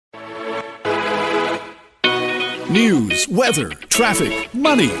News, weather, traffic,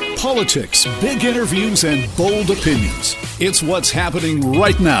 money, politics, big interviews, and bold opinions. It's what's happening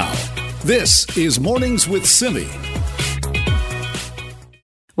right now. This is Mornings with Simi.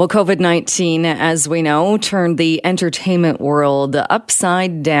 Well, COVID-19, as we know, turned the entertainment world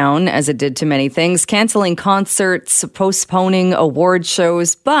upside down, as it did to many things, canceling concerts, postponing award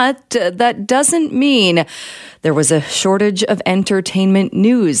shows. But that doesn't mean there was a shortage of entertainment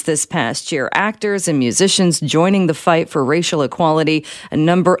news this past year. Actors and musicians joining the fight for racial equality, a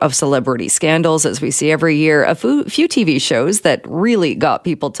number of celebrity scandals, as we see every year, a few TV shows that really got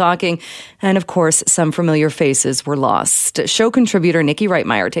people talking, and of course, some familiar faces were lost. Show contributor Nikki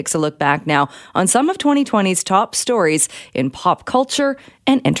Reitmeyer takes a look back now on some of 2020's top stories in pop culture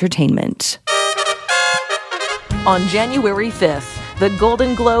and entertainment. On January 5th, the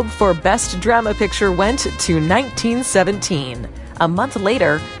Golden Globe for Best Drama Picture went to 1917. A month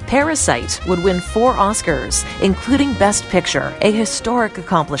later, Parasite would win 4 Oscars, including Best Picture, a historic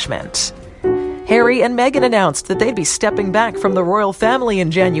accomplishment. Harry and Meghan announced that they'd be stepping back from the royal family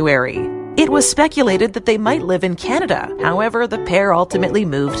in January. It was speculated that they might live in Canada. However, the pair ultimately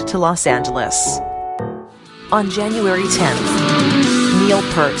moved to Los Angeles. On January 10th, Neil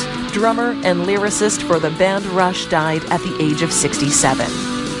Peart, drummer and lyricist for the band Rush, died at the age of 67.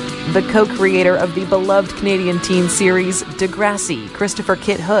 The co-creator of the beloved Canadian teen series Degrassi, Christopher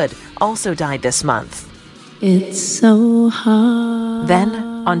Kit Hood, also died this month. It's so hard. Then,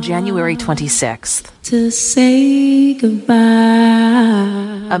 on January 26th, to say goodbye.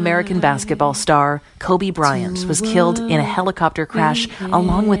 American basketball star Kobe Bryant was killed in a helicopter crash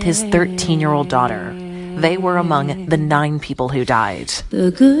along with his 13-year-old daughter. They were among the 9 people who died.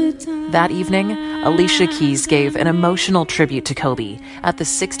 That evening, Alicia Keys gave an emotional tribute to Kobe at the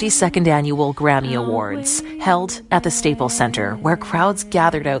 62nd Annual Grammy Awards, held at the Staples Center, where crowds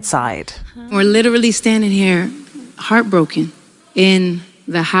gathered outside. We're literally standing here, heartbroken, in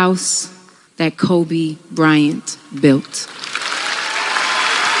the house that Kobe Bryant built.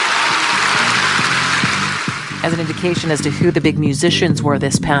 As an indication as to who the big musicians were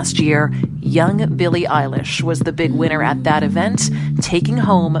this past year, young Billie Eilish was the big winner at that event, taking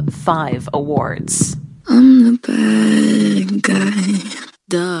home 5 awards. I'm the bad guy.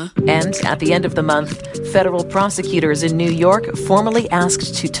 Duh. And at the end of the month, federal prosecutors in New York formally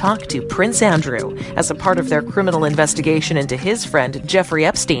asked to talk to Prince Andrew as a part of their criminal investigation into his friend Jeffrey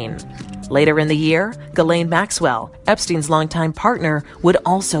Epstein. Later in the year, Ghislaine Maxwell, Epstein's longtime partner, would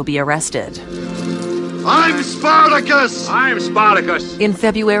also be arrested. I'm Spartacus! I'm Spartacus! In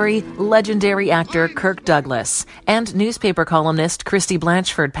February, legendary actor Kirk Douglas and newspaper columnist Christy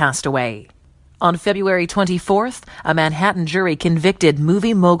Blanchford passed away. On February 24th, a Manhattan jury convicted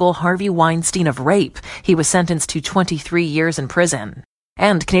movie mogul Harvey Weinstein of rape. He was sentenced to 23 years in prison.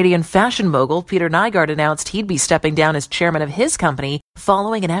 And Canadian fashion mogul Peter Nygard announced he'd be stepping down as chairman of his company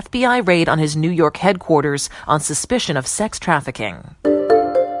following an FBI raid on his New York headquarters on suspicion of sex trafficking.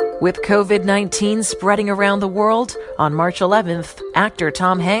 With COVID-19 spreading around the world, on March 11th, actor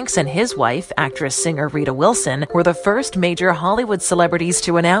Tom Hanks and his wife, actress-singer Rita Wilson, were the first major Hollywood celebrities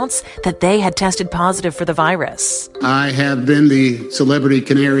to announce that they had tested positive for the virus. I have been the celebrity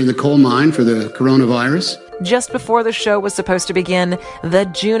canary in the coal mine for the coronavirus. Just before the show was supposed to begin, the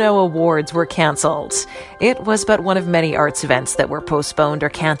Juno Awards were canceled. It was but one of many arts events that were postponed or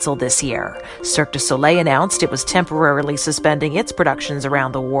canceled this year. Cirque du Soleil announced it was temporarily suspending its productions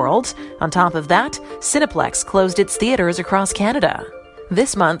around the world. On top of that, Cineplex closed its theaters across Canada.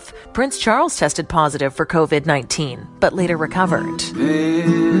 This month, Prince Charles tested positive for COVID-19, but later recovered.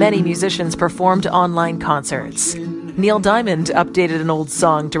 Many musicians performed online concerts. Neil Diamond updated an old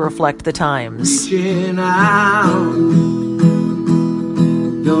song to reflect the times.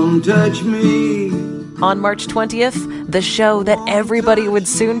 Don't touch me. On March 20th, the show that everybody would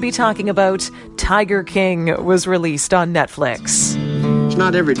soon be talking about, Tiger King, was released on Netflix. It's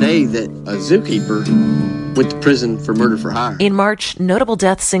not every day that a zookeeper went to prison for murder for hire. In March, notable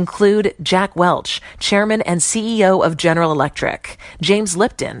deaths include Jack Welch, chairman and CEO of General Electric, James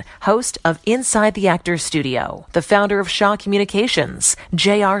Lipton, host of Inside the Actors Studio, the founder of Shaw Communications,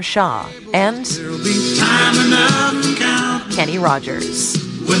 J.R. Shaw, and Kenny Rogers.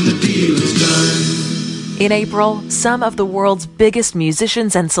 When the deal is done. In April, some of the world's biggest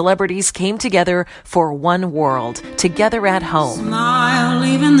musicians and celebrities came together for One World, Together at Home. Smile,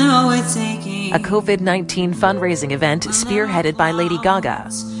 even though it's aching. A COVID-19 fundraising event spearheaded by Lady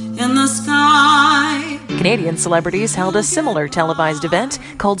Gaga. In the sky. Canadian celebrities held a similar televised event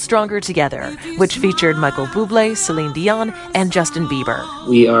called Stronger Together, which featured Michael Bublé, Celine Dion, and Justin Bieber.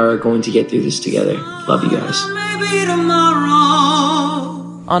 We are going to get through this together. Love you guys. Maybe tomorrow.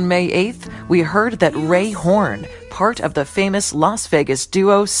 On May 8th, we heard that Ray Horn, part of the famous Las Vegas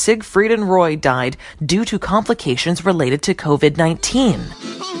duo Siegfried and Roy died due to complications related to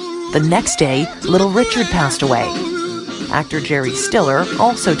COVID-19. The next day, Little Richard passed away. Actor Jerry Stiller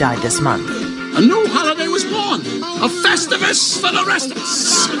also died this month. A new holiday was born, a Festivus for the rest of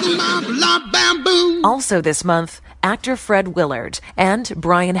us. Also this month, actor Fred Willard and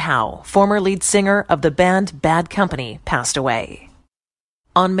Brian Howe, former lead singer of the band Bad Company, passed away.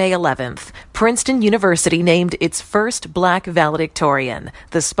 On May 11th, Princeton University named its first black valedictorian.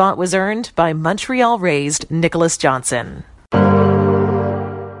 The spot was earned by Montreal-raised Nicholas Johnson.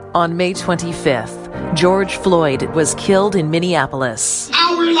 On May 25th, George Floyd was killed in Minneapolis.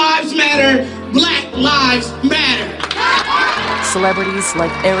 Our lives matter. Black lives matter. Celebrities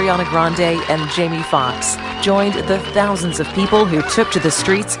like Ariana Grande and Jamie Foxx joined the thousands of people who took to the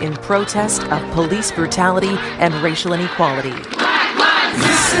streets in protest of police brutality and racial inequality.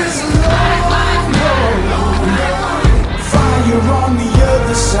 This is life, fire on the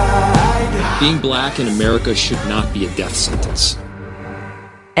other side. Being black in America should not be a death sentence.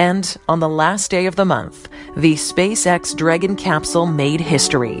 And on the last day of the month, the SpaceX Dragon capsule made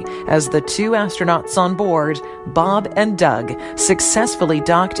history as the two astronauts on board, Bob and Doug, successfully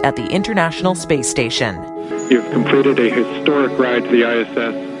docked at the International Space Station. You've completed a historic ride to the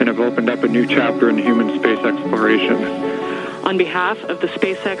ISS and have opened up a new chapter in human space exploration. On behalf of the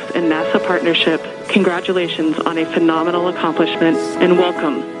SpaceX and NASA partnership, congratulations on a phenomenal accomplishment and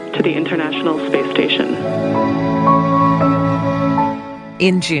welcome to the International Space Station.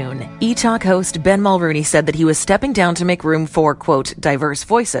 In June, E-Talk host Ben Mulrooney said that he was stepping down to make room for, quote, diverse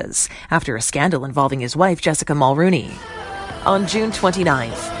voices after a scandal involving his wife, Jessica Mulrooney. On June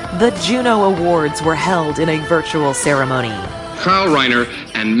 29th, the Juno Awards were held in a virtual ceremony. Carl Reiner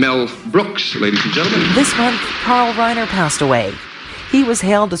and Mel Brooks, ladies and gentlemen. This month, Carl Reiner passed away. He was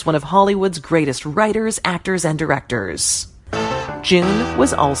hailed as one of Hollywood's greatest writers, actors, and directors. June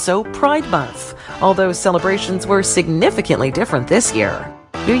was also Pride Month, although celebrations were significantly different this year.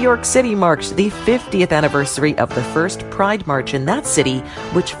 New York City marked the 50th anniversary of the first Pride March in that city,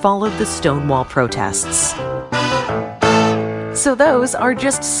 which followed the Stonewall protests. So those are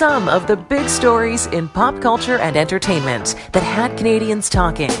just some of the big stories in pop culture and entertainment that had Canadians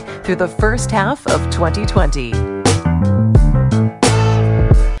talking through the first half of 2020.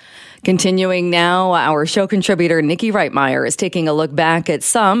 Continuing now, our show contributor Nikki Reitmeyer is taking a look back at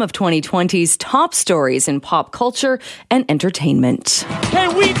some of 2020's top stories in pop culture and entertainment. Hey,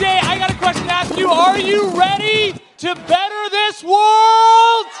 Weekday, I got a question to ask you. Are you ready to better this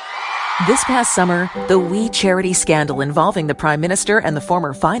world? This past summer, the We Charity scandal involving the Prime Minister and the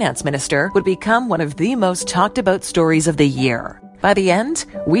former Finance Minister would become one of the most talked about stories of the year. By the end,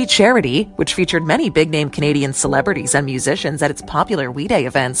 We Charity, which featured many big-name Canadian celebrities and musicians at its popular We Day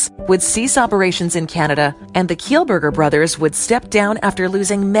events, would cease operations in Canada, and the Kielburger brothers would step down after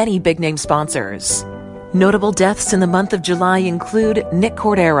losing many big-name sponsors. Notable deaths in the month of July include Nick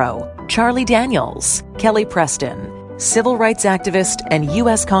Cordero, Charlie Daniels, Kelly Preston, civil rights activist and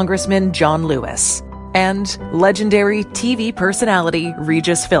U.S. Congressman John Lewis, and legendary TV personality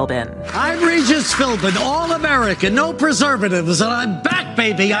Regis Philbin. I'm Regis Philbin, all-American, no preservatives, and I'm back,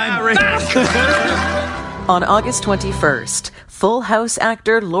 baby, I'm back! On August 21st, Full House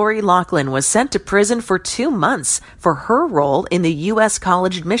actor Lori Loughlin was sent to prison for 2 months for her role in the U.S.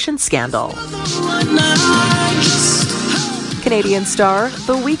 college admissions scandal. Canadian star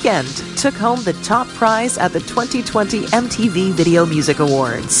The Weeknd took home the top prize at the 2020 MTV Video Music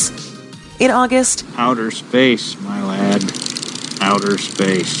Awards. In August, Outer space, my lad. Outer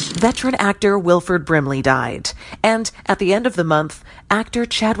space. Veteran actor Wilford Brimley died. And at the end of the month, actor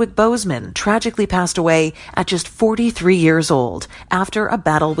Chadwick Boseman tragically passed away at just 43 years old after a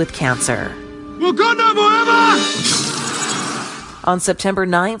battle with cancer. Wakanda forever! On September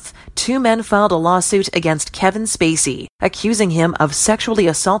 9th, 2 men filed a lawsuit against Kevin Spacey, accusing him of sexually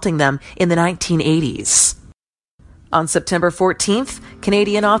assaulting them in the 1980s. On September 14th,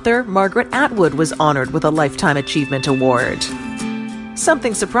 Canadian author Margaret Atwood was honored with a Lifetime Achievement Award.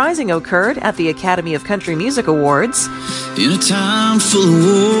 Something surprising occurred at the Academy of Country Music Awards. In a time full of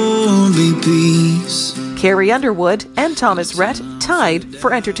war, be peace. Carrie Underwood and Thomas Rhett tied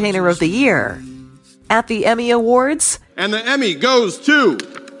for Entertainer of the Year. At the Emmy Awards, and the Emmy goes to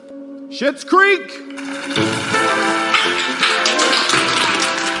Schitt's Creek.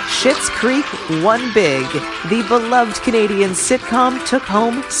 Schitt's Creek won big. The beloved Canadian sitcom took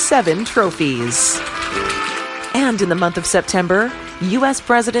home 7 trophies. And in the month of September, U.S.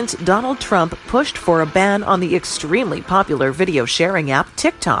 President Donald Trump pushed for a ban on the extremely popular video sharing app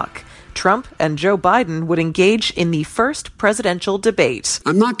TikTok. Trump and Joe Biden would engage in the first presidential debate.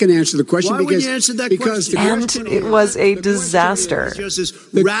 I'm not going to answer the question because it was a disaster.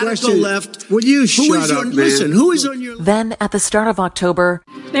 The radical left. Will you shut up, man? Listen, who is on your... Then, at the start of October,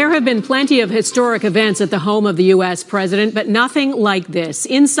 there have been plenty of historic events at the home of the U.S. president, but nothing like this.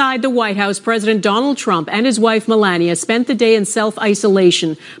 Inside the White House, President Donald Trump and his wife Melania spent the day in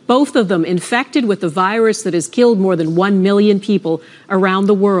self-isolation, both of them infected with the virus that has killed more than 1 million people around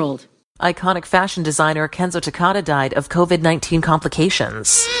the world. Iconic fashion designer Kenzo Takada died of COVID-19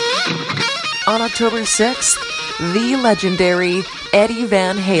 complications. On October 6th, the legendary Eddie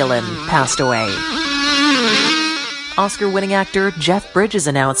Van Halen passed away. Oscar-winning actor Jeff Bridges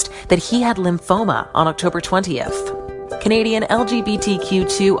announced that he had lymphoma on October 20th. Canadian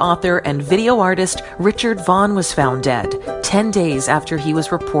LGBTQ2 author and video artist Richard Vaughn was found dead 10 days after he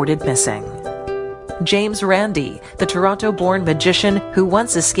was reported missing. James Randi, the Toronto-born magician who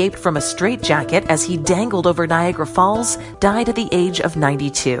once escaped from a straitjacket as he dangled over Niagara Falls, died at the age of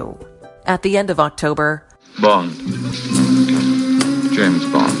 92. At the end of October, Bond. James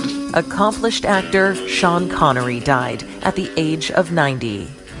Bond. Accomplished actor Sean Connery died at the age of 90.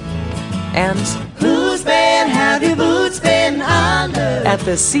 And who's been, have your boots been under? At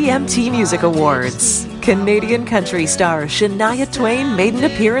the CMT Music Awards, Canadian country star Shania Twain made an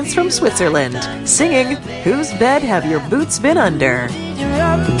appearance from Switzerland, singing Whose Bed Have Your Boots Been Under?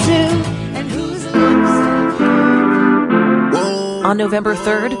 On November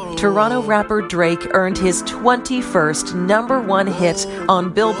 3rd, Toronto rapper Drake earned his 21st #1 hit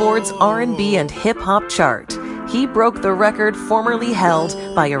on Billboard's R&B and hip-hop chart. He broke the record formerly held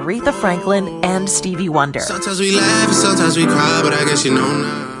by Aretha Franklin and Stevie Wonder. Sometimes we laugh, sometimes we cry, but I guess you know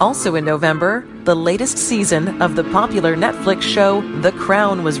now. Also in November, the latest season of the popular Netflix show The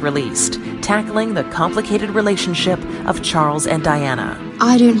Crown was released, tackling the complicated relationship of Charles and Diana.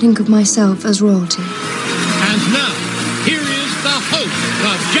 I don't think of myself as royalty. And now, here is the host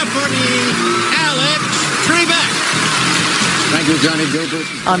of Jeopardy, Alex Trebek. Thank you, Johnny Gilbert.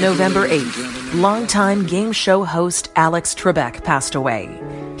 On November 8th, longtime game show host Alex Trebek passed away.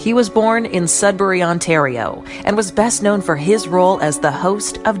 He was born in Sudbury, Ontario, and was best known for his role as the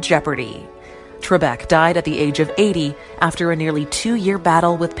host of Jeopardy! Trebek died at the age of 80 after a nearly 2-year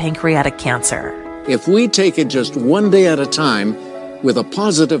battle with pancreatic cancer. If we take it just one day at a time with a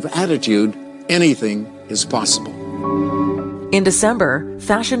positive attitude, anything is possible. In December,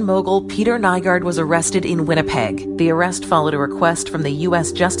 fashion mogul Peter Nygard was arrested in Winnipeg. The arrest followed a request from the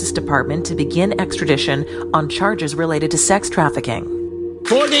U.S. Justice Department to begin extradition on charges related to sex trafficking.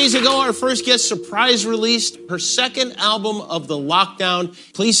 4 days ago, our first guest surprise released her second album of the lockdown.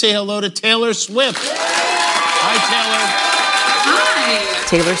 Please say hello to Taylor Swift. Hi, Taylor. Hi.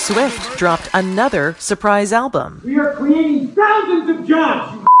 Taylor Swift dropped another surprise album. We are creating thousands of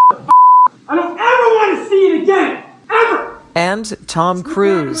jobs, you I don't ever want to see it again. Ever. And Tom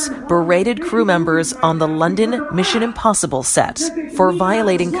Cruise berated crew members on the London Mission Impossible set for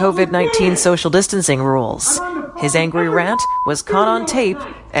violating COVID-19 social distancing rules. His angry rant was caught on tape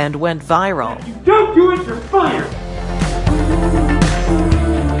and went viral. If you don't do it, you're fired.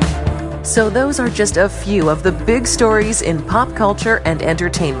 So those are just a few of the big stories in pop culture and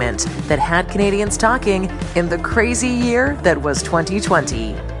entertainment that had Canadians talking in the crazy year that was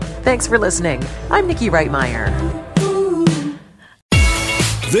 2020. Thanks for listening. I'm Nikki Reitmeyer.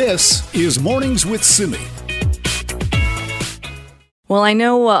 This is Mornings with Simi. Well, I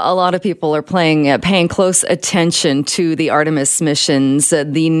know a lot of people are paying close attention to the Artemis missions,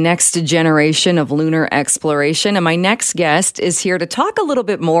 the next generation of lunar exploration. And my next guest is here to talk a little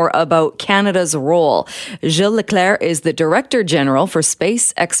bit more about Canada's role. Gilles Leclerc is the Director General for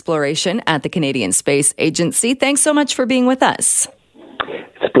Space Exploration at the Canadian Space Agency. Thanks so much for being with us.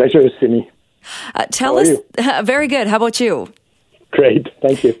 It's a pleasure, Simi. Tell us, very good. How about you? Great,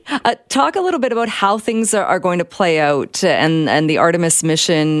 thank you. Talk a little bit about how things are going to play out and the Artemis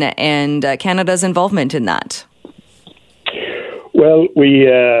mission and Canada's involvement in that. Well,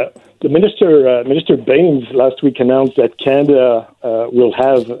 the Minister Baines last week announced that Canada will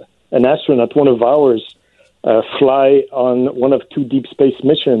have an astronaut, one of ours, fly on one of 2 deep space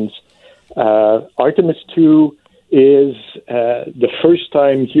missions. Artemis 2 is the first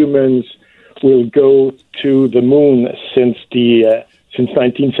time humans will go to the moon since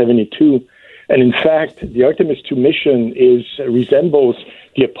 1972, and in fact, the Artemis 2 mission resembles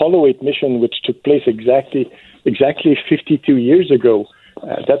the Apollo 8 mission, which took place exactly 52 years ago.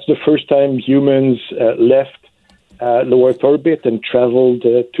 That's the first time humans left low Earth orbit and traveled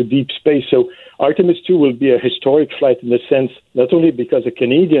to deep space. So Artemis 2 will be a historic flight in the sense not only because a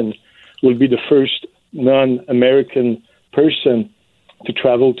Canadian will be the first non-American person to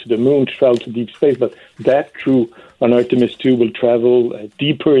travel to the moon, to travel to deep space, but that crew on Artemis 2 will travel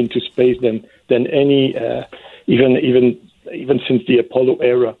deeper into space than any, even since the Apollo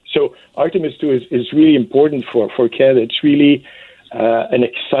era. So Artemis 2 is really important for Canada. It's really an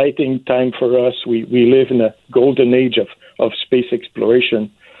exciting time for us. We live in a golden age of space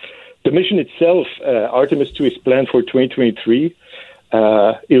exploration. The mission itself, Artemis 2, is planned for 2023.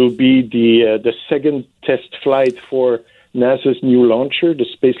 It'll be the second test flight for NASA's new launcher, the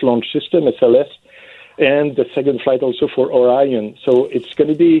Space Launch System, SLS, and the second flight also for Orion. So it's going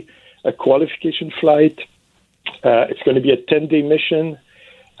to be a qualification flight. It's going to be a 10-day mission.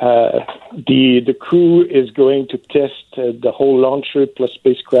 The crew is going to test the whole launcher plus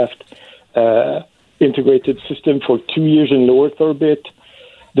spacecraft integrated system for 2 years in low Earth orbit.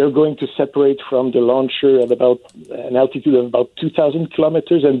 They're going to separate from the launcher at about an altitude of about 2,000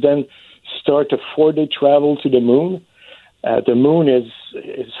 kilometers and then start a 4-day travel to the moon. The moon is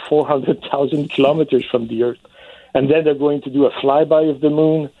 400,000 kilometers from the Earth. And then they're going to do a flyby of the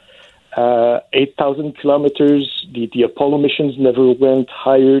moon, 8,000 kilometers. The Apollo missions never went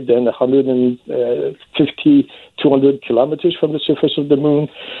higher than 150, 200 kilometers from the surface of the moon.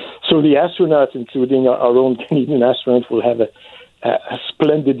 So the astronauts, including our own Canadian astronauts, will have a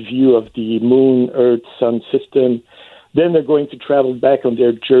splendid view of the moon, Earth, sun system. Then they're going to travel back on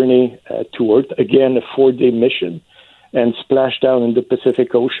their journey to Earth, again, a 4-day mission, and splash down in the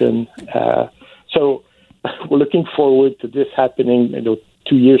Pacific Ocean. So we're looking forward to this happening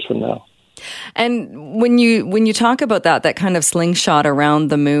 2 years from now. And when you talk about that kind of slingshot around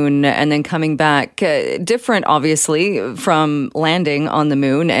the moon and then coming back, different obviously from landing on the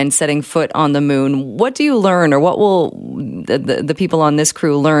moon and setting foot on the moon, what do you learn, or what will the people on this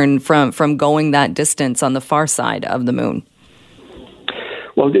crew learn from going that distance on the far side of the moon?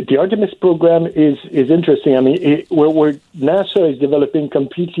 Well, the Artemis program is interesting. I mean, where NASA is developing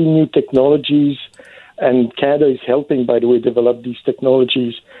completely new technologies, and Canada is helping, by the way, develop these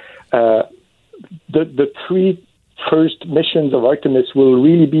technologies. The 3 first missions of Artemis will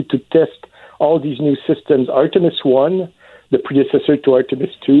really be to test all these new systems. Artemis 1, the predecessor to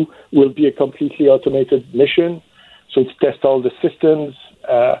Artemis 2, will be a completely automated mission. So to test all the systems,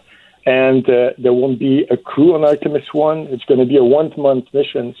 and there won't be a crew on Artemis 1. It's going to be a 1-month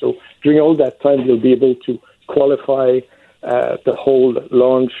mission. So during all that time, you'll be able to qualify the whole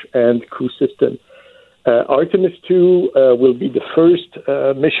launch and crew system. Artemis 2 will be the first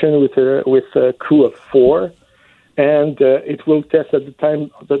mission with a crew of 4, and it will test at the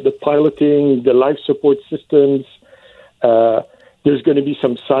time the piloting, the life support systems. There's going to be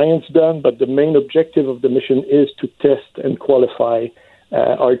some science done, but the main objective of the mission is to test and qualify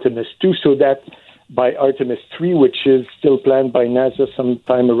Artemis 2, so that by Artemis 3, which is still planned by NASA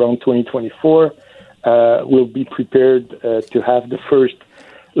sometime around 2024, we'll be prepared to have the first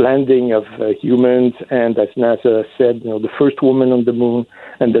landing of humans, and as NASA said, the first woman on the moon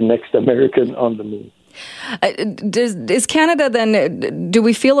and the next American on the moon. Is Canada then, do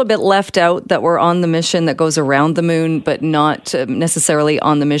we feel a bit left out that we're on the mission that goes around the moon, but not necessarily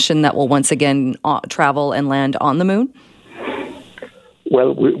on the mission that will once again travel and land on the moon?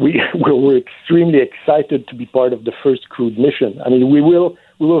 Well, we're extremely excited to be part of the first crewed mission. I mean, we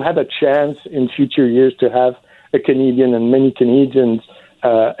will have a chance in future years to have a Canadian and many Canadians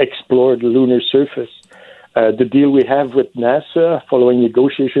explore the lunar surface. The deal we have with NASA following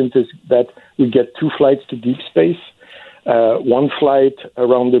negotiations is that we get 2 flights to deep space, 1 flight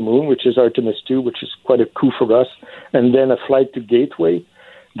around the moon, which is Artemis 2, which is quite a coup for us, and then a flight to Gateway.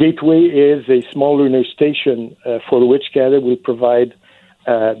 Gateway is a small lunar station for which Canada will provide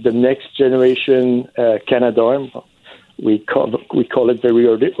the next generation Canadarm. We call it very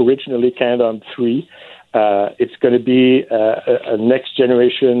originally Canadarm 3. It's going to be a next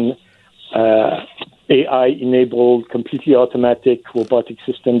generation AI-enabled, completely automatic robotic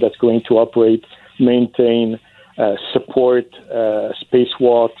system that's going to operate, maintain, support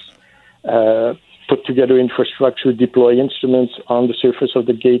spacewalks, put together infrastructure, deploy instruments on the surface of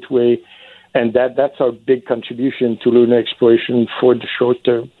the Gateway, and that's our big contribution to lunar exploration for the short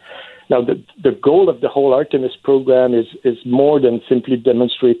term. Now, the goal of the whole Artemis program is more than simply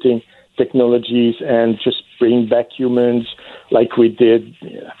demonstrating technologies and just bring back humans like we did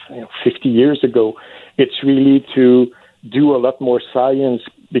 50 years ago. It's really to do a lot more science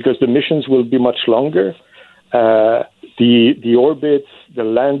because the missions will be much longer. The orbits, the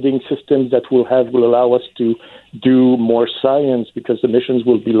landing systems that we'll have will allow us to do more science because the missions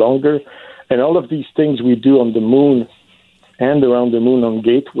will be longer. And all of these things we do on the moon and around the moon on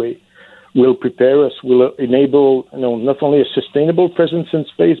Gateway will prepare us, will enable not only a sustainable presence in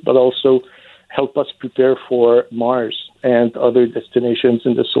space, but also help us prepare for Mars. and other destinations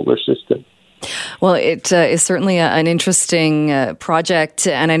in the solar system. Well, it is certainly an interesting project,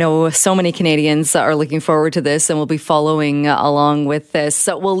 and I know so many Canadians are looking forward to this and will be following along with this.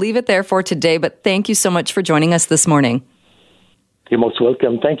 So we'll leave it there for today, but thank you so much for joining us this morning. You're most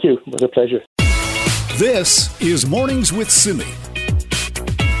welcome. Thank you. It was a pleasure. This is Mornings with Simi.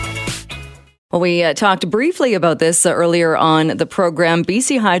 Well, we talked briefly about this earlier on the program.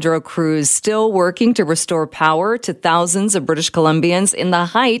 BC Hydro crews still working to restore power to thousands of British Columbians. In the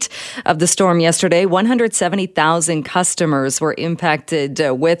height of the storm yesterday, 170,000 customers were impacted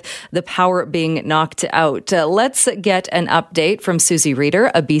with the power being knocked out. Let's get an update from Susie Reeder,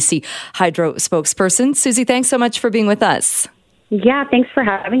 a BC Hydro spokesperson. Susie, thanks so much for being with us. Yeah, thanks for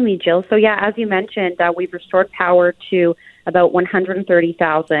having me, Jill. So yeah, as you mentioned, we've restored power to about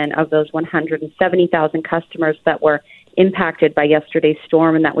 130,000 of those 170,000 customers that were impacted by yesterday's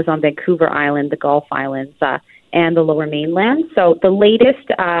storm, and that was on Vancouver Island, the Gulf Islands, and the Lower Mainland. So the latest,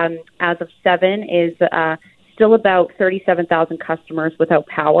 as of 7, is still about 37,000 customers without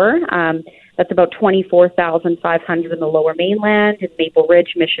power. That's about 24,500 in the Lower Mainland, in Maple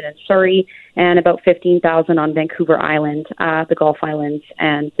Ridge, Mission, and Surrey, and about 15,000 on Vancouver Island, the Gulf Islands,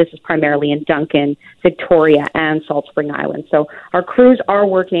 and this is primarily in Duncan, Victoria, and Salt Spring Island. So our crews are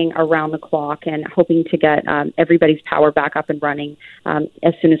working around the clock and hoping to get everybody's power back up and running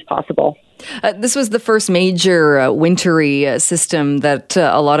as soon as possible. This was the first major wintry system that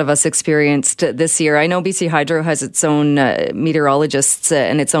a lot of us experienced this year. I know BC Hydro has its own meteorologists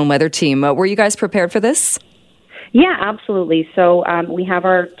and its own weather team. Were you guys prepared for this? Yeah, absolutely. So we have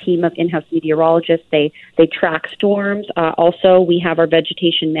our team of in-house meteorologists. They track storms. Also, we have our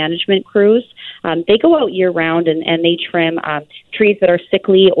vegetation management crews. They go out year-round and they trim trees that are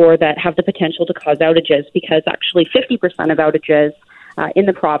sickly or that have the potential to cause outages, because actually 50% of outages in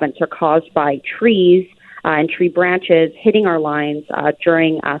the province are caused by trees and tree branches hitting our lines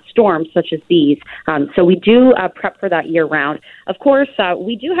during storms such as these. So we do prep for that year-round. Of course,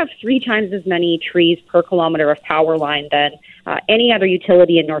 we do have 3 times as many trees per kilometer of power line than any other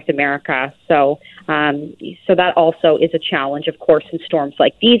utility in North America. So that also is a challenge, of course, in storms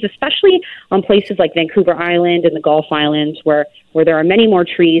like these, especially on places like Vancouver Island and the Gulf Islands, where there are many more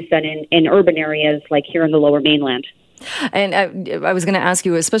trees than in urban areas like here in the Lower Mainland. And I was going to ask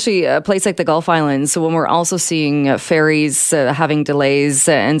you, especially a place like the Gulf Islands, so when we're also seeing ferries having delays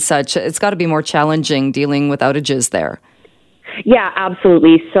and such, it's got to be more challenging dealing with outages there. Yeah,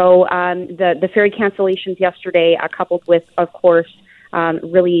 absolutely. So the ferry cancellations yesterday, coupled with, of course,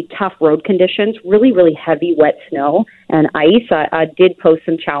 really tough road conditions, really, really heavy wet snow and ice, did pose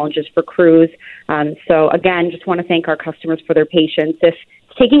some challenges for crews. So again, just want to thank our customers for their patience. If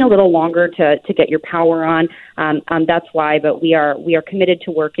it's taking a little longer to get your power on, that's why, but we are committed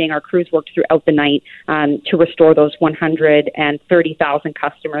to working. Our crews worked throughout the night to restore those 130,000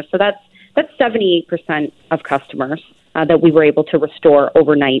 customers. So that's 78% of customers that we were able to restore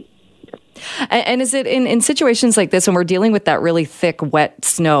overnight. And is it in situations like this when we're dealing with that really thick, wet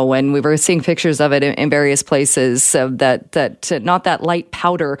snow, and we were seeing pictures of it in various places, that not that light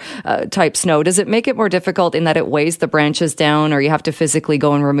powder type snow, does it make it more difficult in that it weighs the branches down, or you have to physically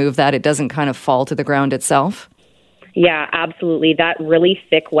go and remove that? It doesn't kind of fall to the ground itself? Yeah, absolutely. That really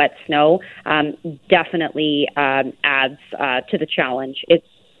thick, wet snow definitely adds to the challenge. It's,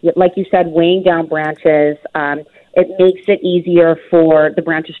 like you said, weighing down branches. It makes it easier for the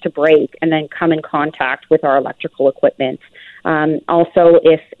branches to break and then come in contact with our electrical equipment. Also,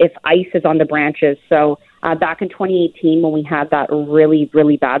 if ice is on the branches, so back in 2018 when we had that really,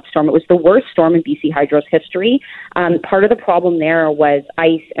 really bad storm, it was the worst storm in BC Hydro's history. Part of the problem there was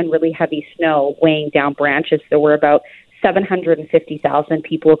ice and really heavy snow weighing down branches. There were about 750,000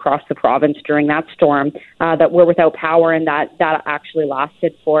 people across the province during that storm that were without power, and that actually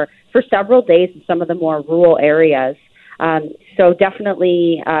lasted for several days in some of the more rural areas. So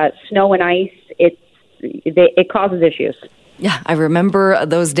definitely snow and ice, it causes issues. Yeah, I remember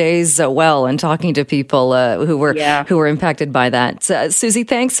those days well, and talking to people who were impacted by that. Susie,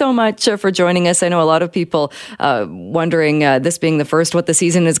 thanks so much for joining us. I know a lot of people wondering, this being the first, what the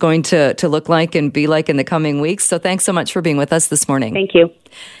season is going to look like and be like in the coming weeks. So thanks so much for being with us this morning. Thank you.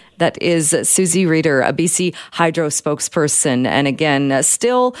 That is Susie Reeder, a BC Hydro spokesperson. And again,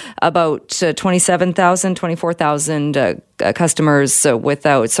 still about 24,000 customers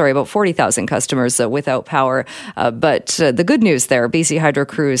about 40,000 customers without power. But the good news there, BC Hydro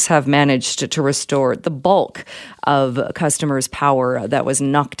crews have managed to restore the bulk of customers' power that was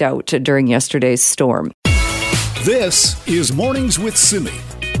knocked out during yesterday's storm. This is Mornings with Simi.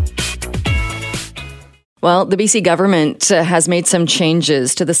 Well, the BC government has made some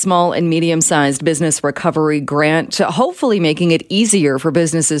changes to the small and medium-sized business recovery grant, hopefully making it easier for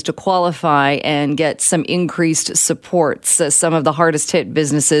businesses to qualify and get some increased supports, some of the hardest hit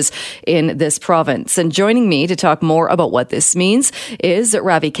businesses in this province. And joining me to talk more about what this means is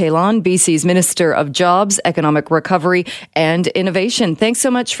Ravi Kahlon, BC's Minister of Jobs, Economic Recovery and Innovation. Thanks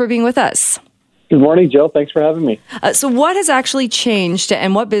so much for being with us. Good morning, Jill. Thanks for having me. So what has actually changed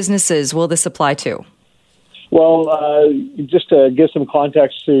and what businesses will this apply to? Well, just to give some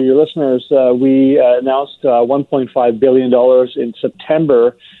context to your listeners, we announced $1.5 billion in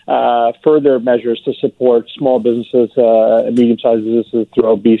September, further measures to support small businesses and medium-sized businesses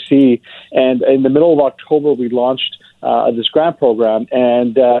throughout BC. And in the middle of October, we launched this grant program,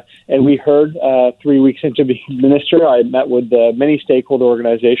 and we heard 3 weeks into being minister, I met with many stakeholder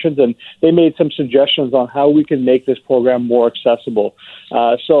organizations, and they made some suggestions on how we can make this program more accessible.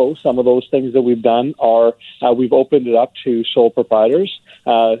 So some of those things that we've done are we've opened it up to sole proprietors.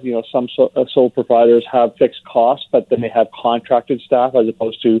 Some sole proprietors have fixed costs, but then they have contracted staff as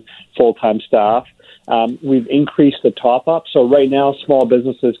opposed to full-time staff. We've increased the top-up, so right now small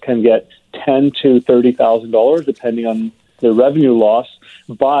businesses can get $10,000 to $30,000 depending on their revenue loss,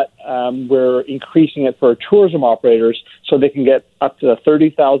 but we're increasing it for tourism operators so they can get up to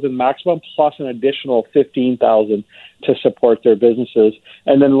 $30,000 maximum plus an additional $15,000 to support their businesses.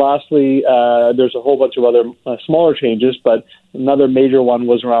 And then lastly, there's a whole bunch of other smaller changes, but another major one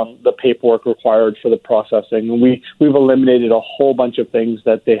was around the paperwork required for the processing. And we've eliminated a whole bunch of things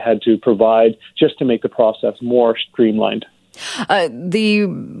that they had to provide just to make the process more streamlined.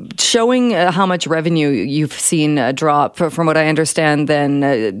 The showing how much revenue you've seen drop, from what I understand,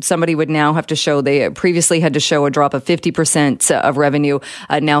 then somebody would now have to show, they previously had to show a drop of 50% of revenue,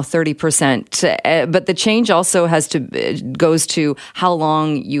 now 30%. But the change also goes to how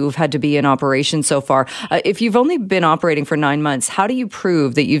long you've had to be in operation so far. If you've only been operating for 9 months, how do you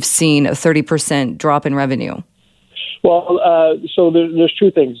prove that you've seen a 30% drop in revenue? Well, so there's two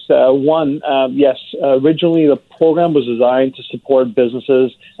things. One, yes, originally the program was designed to support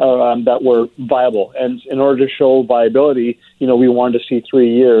businesses that were viable. And in order to show viability, we wanted to see 3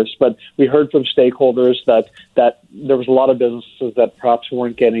 years. But we heard from stakeholders that there was a lot of businesses that perhaps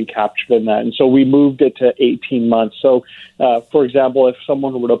weren't getting captured in that. And so we moved it to 18 months. So, for example, if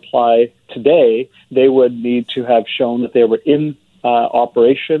someone would apply today, they would need to have shown that they were in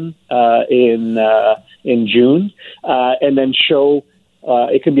operation in June, and then show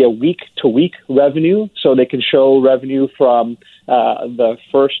it can be a week-to-week revenue, so they can show revenue from the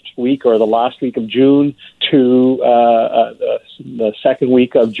first week or the last week of June to the second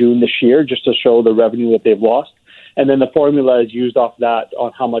week of June this year, just to show the revenue that they've lost. And then the formula is used off that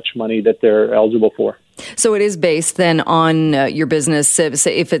on how much money that they're eligible for. So it is based then on your business.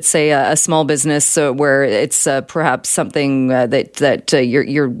 If it's a small business where it's perhaps something that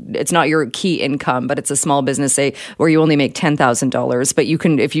it's not your key income, but it's a small business, say where you only make $10,000, but you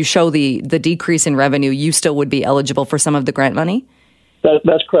can, if you show the decrease in revenue, you still would be eligible for some of the grant money.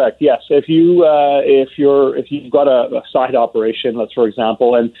 That's correct. Yes, if you've got a side operation, let's for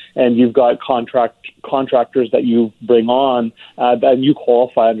example, and you've got contractors that you bring on, then you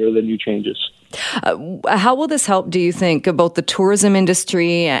qualify under the new changes. How will this help, do you think, both the tourism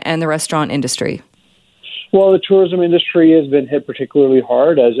industry and the restaurant industry? Well, the tourism industry has been hit particularly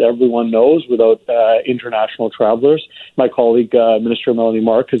hard, as everyone knows, without international travelers. My colleague, Minister Melanie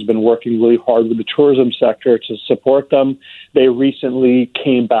Mark, has been working really hard with the tourism sector to support them. They recently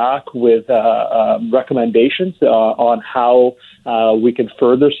came back with recommendations on how we can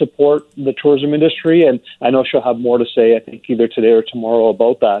further support the tourism industry, and I know she'll have more to say, I think, either today or tomorrow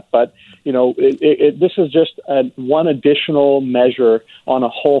about that. But this is just one additional measure on a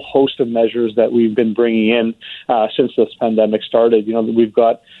whole host of measures that we've been bringing in since this pandemic started. We've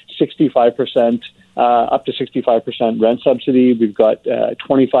got 65%, up to 65% rent subsidy. We've got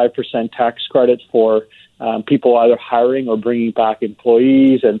 25% tax credit for people either hiring or bringing back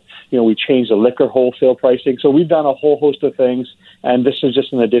employees, and we changed the liquor wholesale pricing. So we've done a whole host of things, and this is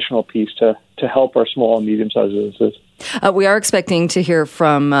just an additional piece to help our small and medium-sized businesses. We are expecting to hear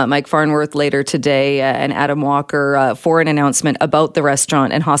from Mike Farnworth later today and Adam Walker for an announcement about the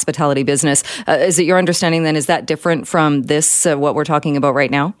restaurant and hospitality business. Is it your understanding then, is that different from this, what we're talking about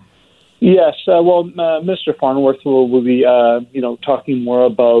right now? Yes. Mr. Farnworth will be, talking more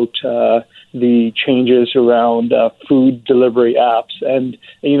about the changes around food delivery apps. And,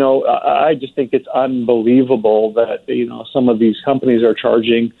 I just think it's unbelievable that, some of these companies are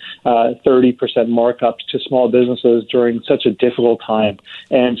charging 30% markups to small businesses during such a difficult time.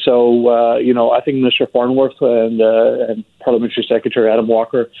 And so, I think Mr. Farnworth and Parliamentary Secretary Adam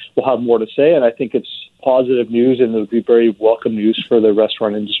Walker will have more to say. And I think it's positive news, and it would be very welcome news for the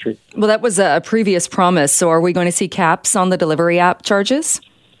restaurant industry. Well, that was a previous promise. So are we going to see caps on the delivery app charges?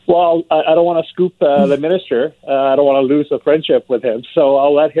 Well, I don't want to scoop the minister. I don't want to lose a friendship with him, so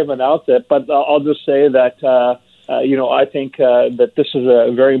I'll let him announce it. But I'll just say that, I think that this is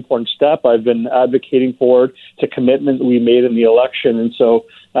a very important step. I've been advocating for it. It's a commitment we made in the election, and so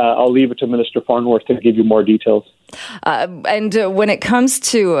I'll leave it to Minister Farnworth to give you more details. And when it comes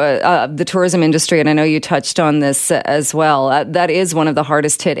to the tourism industry, and I know you touched on this as well, that is one of the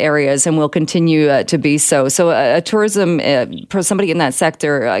hardest hit areas and will continue to be so. So tourism, for somebody in that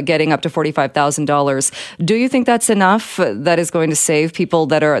sector getting up to $45,000, do you think that's enough that is going to save people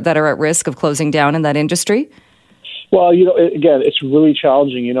that are at risk of closing down in that industry? Well, again, it's really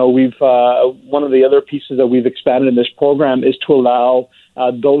challenging. We've one of the other pieces that we've expanded in this program is to allow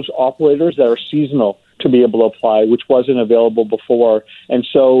those operators that are seasonal to be able to apply, which wasn't available before. And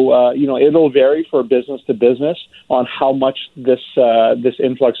so, it'll vary for business to business on how much this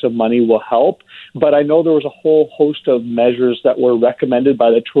influx of money will help. But I know there was a whole host of measures that were recommended by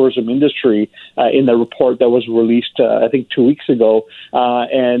the tourism industry in the report that was released, I think, 2 weeks ago.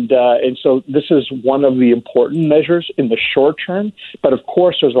 And so this is one of the important measures in the short term. But of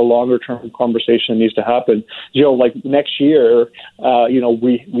course, there's a longer term conversation that needs to happen. Like next year,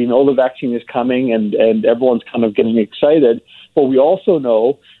 we know the vaccine is coming and everyone's kind of getting excited. But we also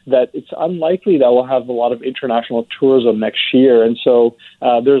know that it's unlikely that we'll have a lot of international tourism next year. And so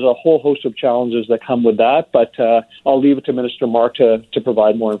there's a whole host of challenges that come with that. But I'll leave it to Minister Mark to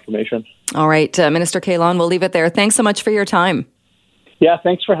provide more information. All right. Minister Kahlon, we'll leave it there. Thanks so much for your time. Yeah,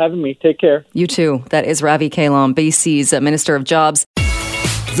 thanks for having me. Take care. You too. That is Ravi Kahlon, BC's Minister of Jobs.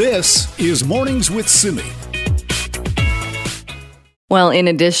 This is Mornings with Simi. Well, in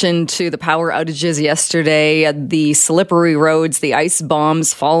addition to the power outages yesterday, the slippery roads, the ice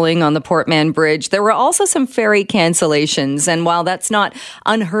bombs falling on the Port Mann Bridge, there were also some ferry cancellations. And while that's not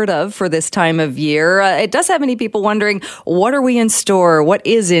unheard of for this time of year, it does have many people wondering, what are we in store? What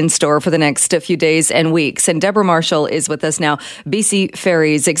is in store for the next few days and weeks? And Deborah Marshall is with us now, BC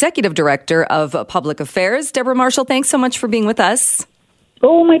Ferries Executive Director of Public Affairs. Deborah Marshall, thanks so much for being with us.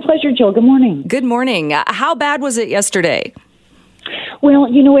 Oh, my pleasure, Jill. Good morning. Good morning. How bad was it yesterday? Well,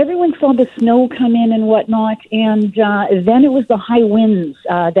 everyone saw the snow come in and whatnot, and then it was the high winds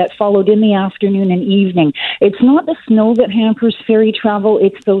that followed in the afternoon and evening. It's not the snow that hampers ferry travel,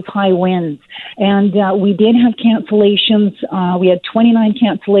 it's those high winds. And we did have cancellations. We had 29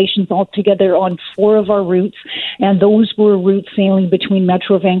 cancellations altogether on 4 of our routes, and those were routes sailing between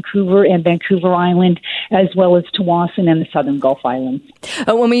Metro Vancouver and Vancouver Island, as well as Tsawwassen and the Southern Gulf Islands.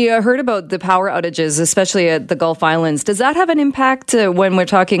 When we heard about the power outages, especially at the Gulf Islands, does that have an impact when we're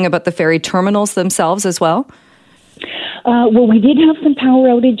talking about the ferry terminals themselves as well? Well, we did have some power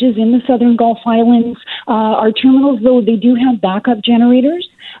outages in the Southern Gulf Islands. Our terminals, though, they do have backup generators.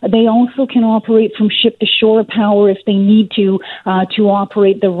 They also can operate from ship-to-shore power if they need to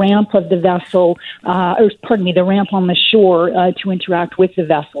operate the ramp of the vessel, the ramp on the shore to interact with the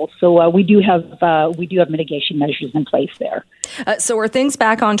vessel. So we do have mitigation measures in place there. So are things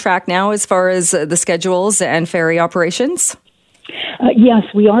back on track now as far as the schedules and ferry operations? Yes,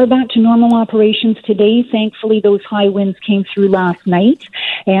 we are back to normal operations today. Thankfully, those high winds came through last night.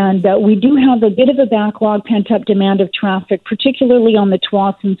 And we do have a bit of a backlog, pent-up demand of traffic, particularly on the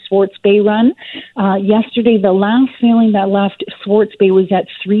Tsawwassen Swartz Bay run. Yesterday, the last sailing that left Swartz Bay was at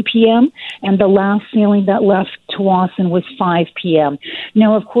 3 p.m., and the last sailing that left Tsawwassen was 5 p.m.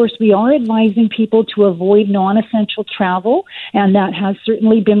 Now, of course, we are advising people to avoid non-essential travel, and that has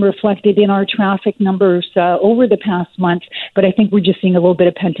certainly been reflected in our traffic numbers over the past month. But I think we're just seeing a little bit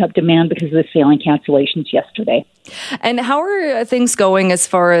of pent-up demand because of the sailing cancellations yesterday. And how are things going as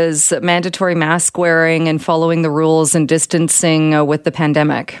far as mandatory mask wearing and following the rules and distancing with the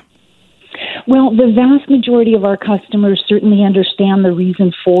pandemic? Well, the vast majority of our customers certainly understand the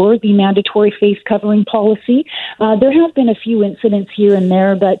reason for the mandatory face covering policy. There have been a few incidents here and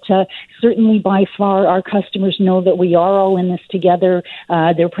there, but certainly by far our customers know that we are all in this together.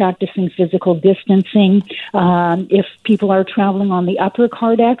 They're practicing physical distancing. If people are traveling on the upper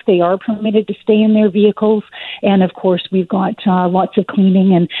car deck, they are permitted to stay in their vehicles. And of course, we've got lots of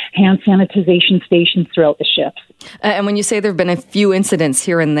cleaning and hand sanitization stations throughout the ships. And when you say there have been a few incidents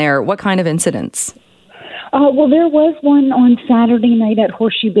here and there, what kind of incidents? Well, there was one on Saturday night at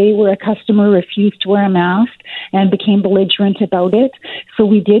Horseshoe Bay where a customer refused to wear a mask and became belligerent about it. So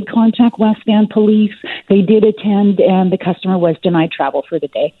we did contact West Van Police. They did attend, and the customer was denied travel for the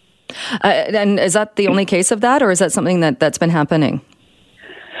day. And is that the only case of that, or is that something that's been happening?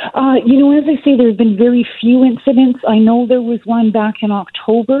 As I say, there's been very few incidents. I know there was one back in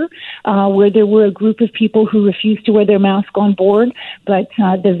October where there were a group of people who refused to wear their mask on board, but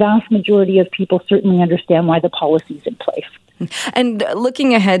the vast majority of people certainly understand why the policy is in place. And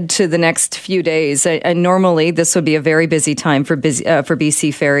looking ahead to the next few days, normally this would be a very busy time for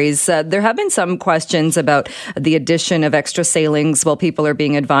BC Ferries. There have been some questions about the addition of extra sailings while people are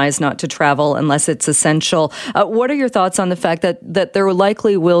being advised not to travel unless it's essential. What are your thoughts on the fact that there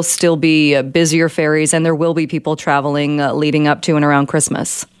likely will still be busier ferries and there will be people traveling leading up to and around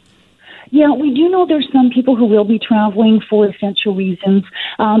Christmas? Yeah, we do know there's some people who will be traveling for essential reasons.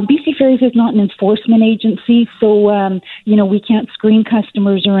 BC Ferries is not an enforcement agency, so, we can't screen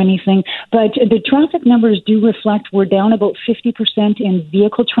customers or anything. But the traffic numbers do reflect we're down about 50% in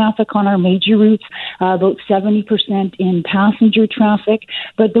vehicle traffic on our major routes, about 70% in passenger traffic.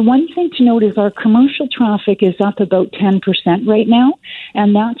 But the one thing to note is our commercial traffic is up about 10% right now,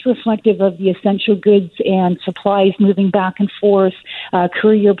 and that's reflective of the essential goods and supplies moving back and forth,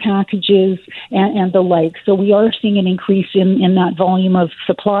 courier packages, and the like. So we are seeing an increase in that volume of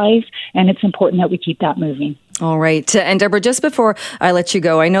supplies, and it's important that we keep that moving. All right. And Deborah, just before I let you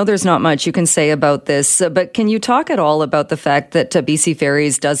go, I know there's not much you can say about this, but can you talk at all about the fact that BC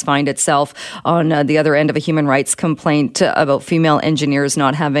Ferries does find itself on the other end of a human rights complaint about female engineers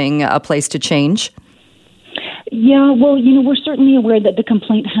not having a place to change? Yeah, well, we're certainly aware that the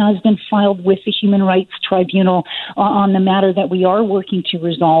complaint has been filed with the Human Rights Tribunal on the matter that we are working to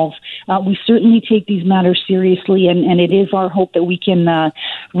resolve. We certainly take these matters seriously, and it is our hope that we can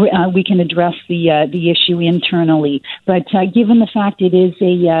address the issue internally. But given the fact it is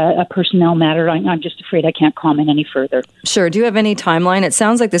a personnel matter, I'm just afraid I can't comment any further. Sure. Do you have any timeline? It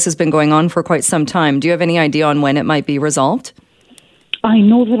sounds like this has been going on for quite some time. Do you have any idea on when it might be resolved? I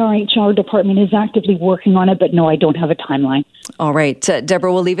know that our HR department is actively working on it, but no, I don't have a timeline. All right.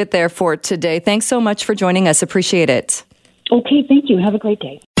 Deborah, we'll leave it there for today. Thanks so much for joining us. Appreciate it. Okay, thank you. Have a great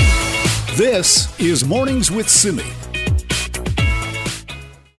day. This is Mornings with Simi.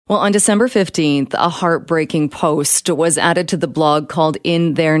 Well, on December 15th, a heartbreaking post was added to the blog called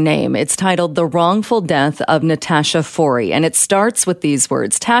In Their Name. It's titled The Wrongful Death of Natasha Forey, and it starts with these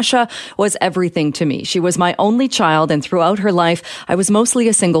words. Tasha was everything to me. She was my only child, and throughout her life, I was mostly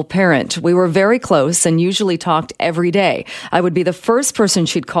a single parent. We were very close and usually talked every day. I would be the first person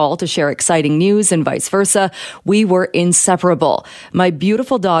she'd call to share exciting news and vice versa. We were inseparable. My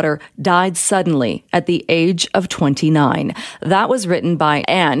beautiful daughter died suddenly at the age of 29. That was written by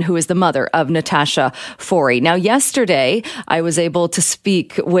Anne, who is the mother of Natasha Forey. Now, yesterday, I was able to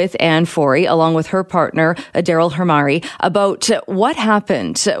speak with Anne Forey, along with her partner, Daryl Hermari, about what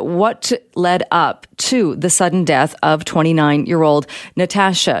happened, what led up to the sudden death of 29-year-old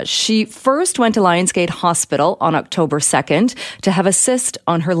Natasha. She first went to Lionsgate Hospital on October 2nd to have a cyst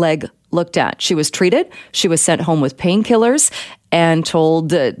on her leg looked at. She was treated. She was sent home with painkillers and told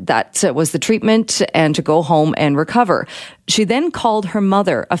that was the treatment and to go home and recover. She then called her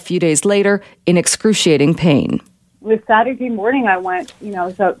mother a few days later in excruciating pain. It was Saturday morning. I went, I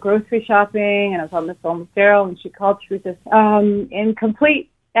was out grocery shopping and I was on the phone with Daryl, and she called. She was just in complete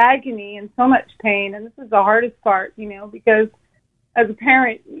agony and so much pain. And this is the hardest part, because as a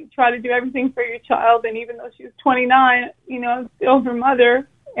parent, you try to do everything for your child. And even though she was 29, I'm still her mother.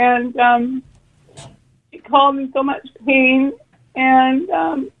 And she called in so much pain. And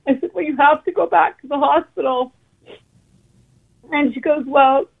I said, well, you have to go back to the hospital. And she goes,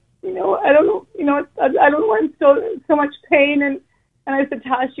 well, I don't know, I don't know why I'm still in so much pain. And I said,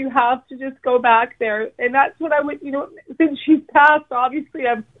 Tash, you have to just go back there. And that's what I would, since she's passed, obviously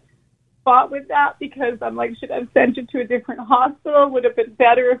I've fought with that, because I'm like, should I have sent her to a different hospital? Would have been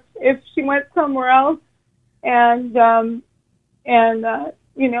better if she went somewhere else.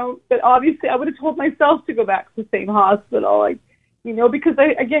 But obviously I would have told myself to go back to the same hospital, because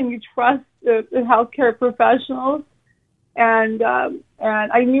you trust the healthcare professionals, and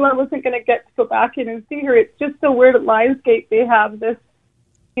I knew I wasn't going to get to go back in and see her. It's just so weird at Lionsgate. They have this,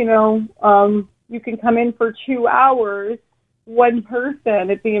 you can come in for 2 hours, one person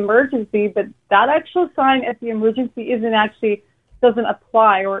at the emergency, but that actual sign at the emergency doesn't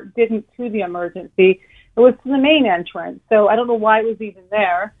apply, or didn't to the emergency. It was to the main entrance, so I don't know why it was even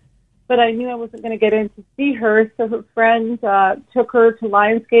there. But I knew I wasn't going to get in to see her, so her friend took her to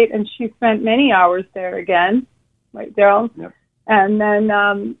Lionsgate, and she spent many hours there again, right, Daryl? Yep. And then,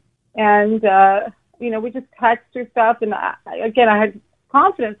 we just text her stuff, and I had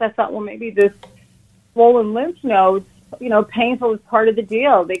confidence. I thought, well, maybe this swollen lymph nodes, painful was part of the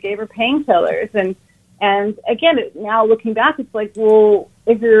deal. They gave her painkillers, and again, now looking back, it's like, well,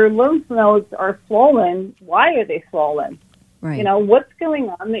 if your lymph nodes are swollen, why are they swollen? Right. You know, what's going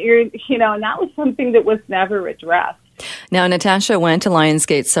on that you're, you know, and that was something that was never addressed. Now, Natasha went to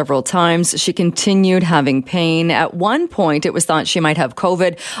Lionsgate several times. She continued having pain. At one point, it was thought she might have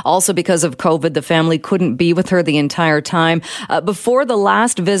COVID. Also, because of COVID, the family couldn't be with her the entire time. Before the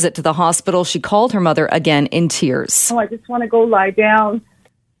last visit to the hospital, she called her mother again in tears. Oh, I just want to go lie down.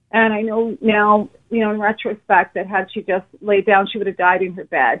 And I know now, you know, in retrospect, that had she just laid down, she would have died in her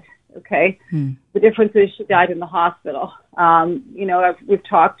bed. Okay. The difference is she died in the hospital. You know, we've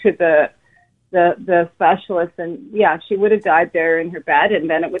talked to the specialist, and yeah, she would have died there in her bed, and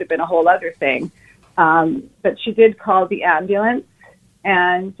then it would have been a whole other thing. But she did call the ambulance,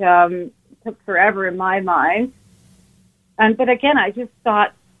 and it took forever in my mind. But again, I just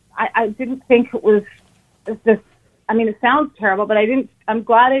thought, I didn't think it was this. I mean, it sounds terrible, but I'm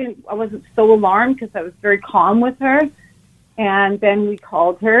glad I wasn't so alarmed, because I was very calm with her. And then we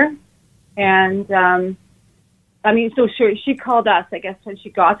called her, and I mean, so she called us, I guess, when she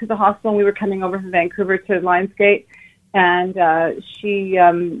got to the hospital, and we were coming over from Vancouver to Lionsgate, and she,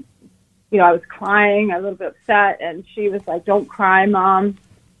 you know, I was crying, a little bit upset, and she was like, "Don't cry, Mom,"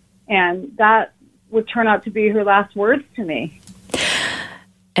 and that would turn out to be her last words to me.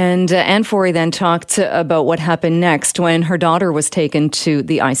 And Anne Forey then talked about what happened next when her daughter was taken to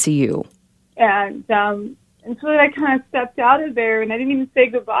the ICU. And so I kind of stepped out of there, and I didn't even say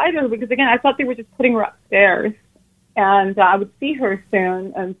goodbye to her, because, again, I thought they were just putting her upstairs, and I would see her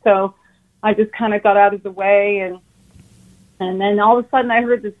soon. And so I just kind of got out of the way, and then all of a sudden I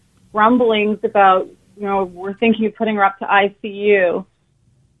heard this rumblings about, you know, we're thinking of putting her up to ICU.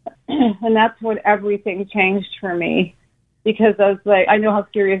 And that's when everything changed for me, because I was like, I know how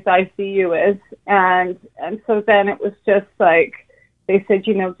serious ICU is. And so then it was just like, they said,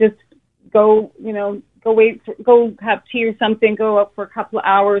 you know, just go, you know, go have tea or something, go up for a couple of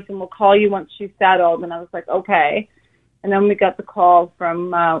hours, and we'll call you once she's settled. And I was like, okay. And then we got the call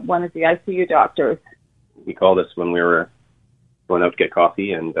from one of the ICU doctors. He called us when we were going out to get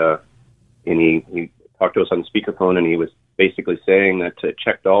coffee, and he talked to us on speakerphone, and he was basically saying that it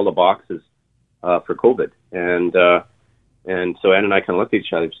checked all the boxes for COVID. And so Anne and I kind of looked at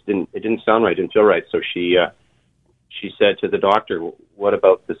each other. It didn't sound right, didn't feel right. So she said to the doctor, "What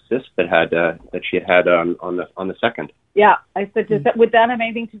about the cyst that she had on the second?" Yeah, I said, would that have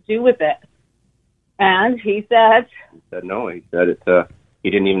anything to do with it? And he said no. He said he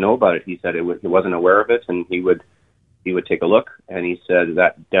didn't even know about it. He said he wasn't aware of it, and he would take a look. And he said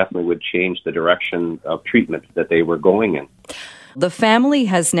that definitely would change the direction of treatment that they were going in. The family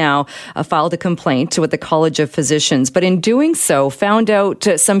has now filed a complaint with the College of Physicians, but in doing so, found out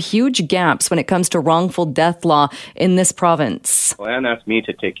some huge gaps when it comes to wrongful death law in this province. Well, Anne asked me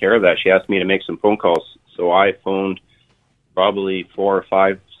to take care of that. She asked me to make some phone calls. So I phoned probably 4 or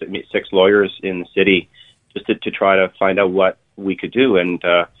 5, 6 lawyers in the city just to try to find out what we could do.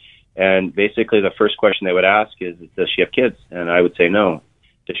 And basically the first question they would ask is, does she have kids? And I would say no.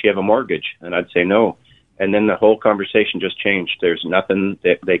 Does she have a mortgage? And I'd say no. And then the whole conversation just changed. There's nothing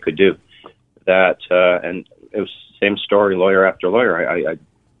that they could do. And it was the same story, lawyer after lawyer.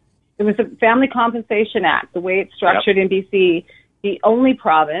 It was a Family Compensation Act, the way it's structured in BC. The only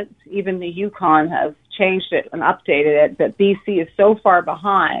province, even the Yukon, has changed it and updated it, that BC is so far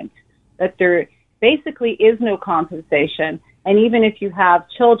behind that there basically is no compensation. And even if you have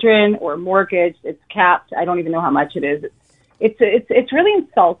children or mortgage, it's capped. I don't even know how much it is. It's really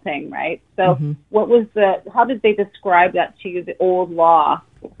insulting, right? So how did they describe that to you, the old law?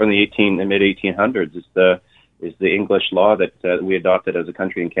 From the mid-1800s is the English law that we adopted as a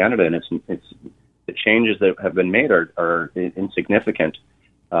country in Canada, and it's the changes that have been made are insignificant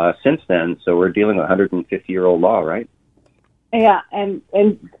since then. So we're dealing with a 150-year-old law, right? Yeah, and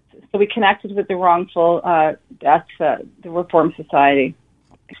so we connected with the wrongful death, the Reform Society.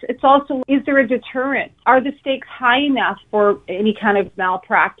 It's also, is there a deterrent? Are the stakes high enough for any kind of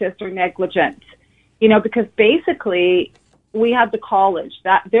malpractice or negligence? You know, because basically we have the college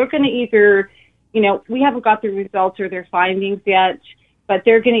that they're going to either, you know, we haven't got the results or their findings yet, but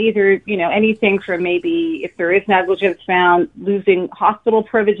they're going to either, you know, anything from maybe if there is negligence found, losing hospital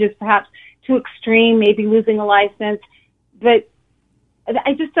privileges, perhaps to extreme, maybe losing a license. But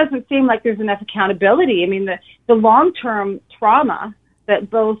it just doesn't seem like there's enough accountability. I mean, the long-term trauma that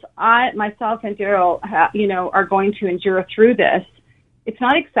both myself and Daryl, you know, are going to endure through this, it's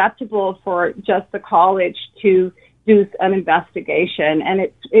not acceptable for just the college to do an investigation. And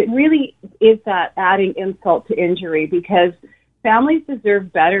it really is that adding insult to injury, because families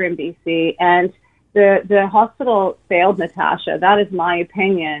deserve better in BC. And the hospital failed Natasha. That is my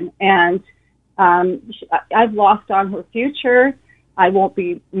opinion. And I've lost on her future. I won't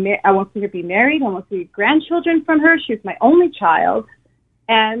see her be married. I won't see grandchildren from her. She's my only child.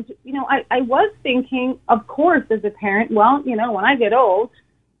 And, I was thinking, of course, as a parent, well, when I get old,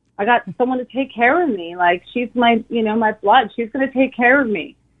 I got someone to take care of me. Like, she's my blood. She's going to take care of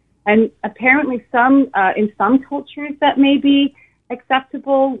me. And apparently in some cultures that may be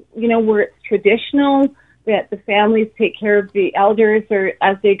acceptable, where it's traditional that the families take care of the elders or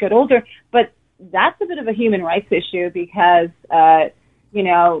as they get older. But that's a bit of a human rights issue because, I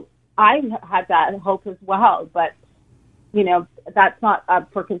had that hope as well. But, that's not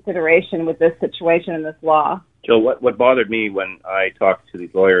up for consideration with this situation and this law. Jill, what bothered me when I talked to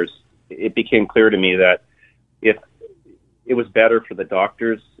these lawyers, it became clear to me that if it was better for the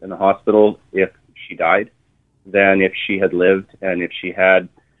doctors in the hospital if she died than if she had lived and if she had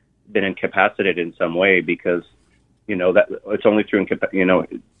been incapacitated in some way, because, that it's only through,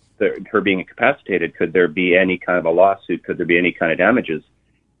 her being incapacitated could there be any kind of a lawsuit, could there be any kind of damages.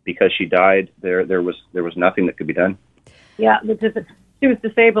 Because she died, there was nothing that could be done. Yeah, if she was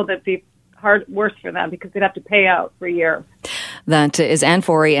disabled, it'd be worse for them because they'd have to pay out for a year. That is Anne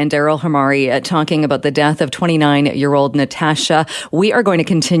Forey and Daryl Hamari talking about the death of 29-year-old Natasha. We are going to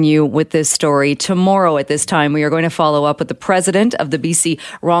continue with this story tomorrow at this time. We are going to follow up with the president of the BC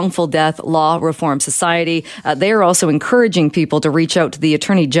Wrongful Death Law Reform Society. They are also encouraging people to reach out to the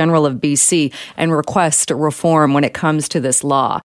Attorney General of BC and request reform when it comes to this law.